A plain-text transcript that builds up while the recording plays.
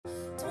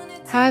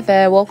Hi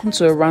there, welcome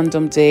to a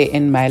random day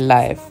in my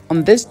life.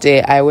 On this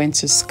day, I went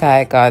to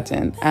Sky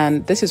Garden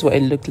and this is what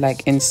it looked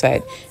like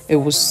inside. It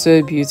was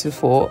so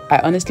beautiful. I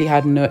honestly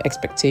had no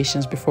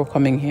expectations before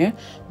coming here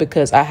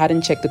because I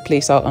hadn't checked the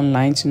place out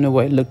online to know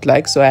what it looked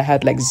like. So I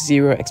had like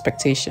zero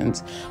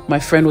expectations. My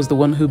friend was the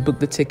one who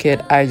booked the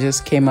ticket. I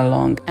just came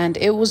along and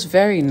it was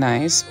very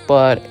nice,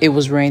 but it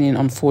was raining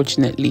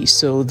unfortunately.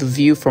 So the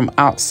view from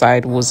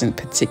outside wasn't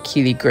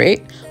particularly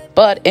great.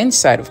 But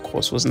inside, of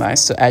course, was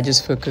nice. So I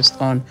just focused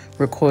on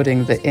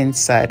recording the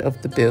inside of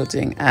the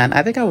building. And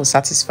I think I was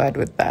satisfied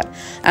with that.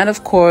 And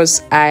of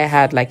course, I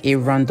had like a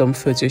random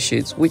photo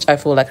shoot, which I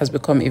feel like has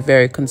become a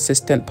very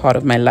consistent part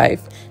of my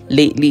life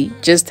lately.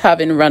 Just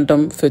having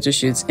random photo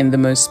shoots in the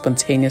most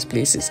spontaneous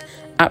places.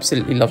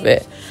 Absolutely love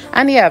it.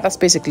 And yeah, that's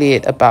basically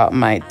it about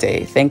my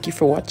day. Thank you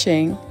for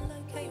watching.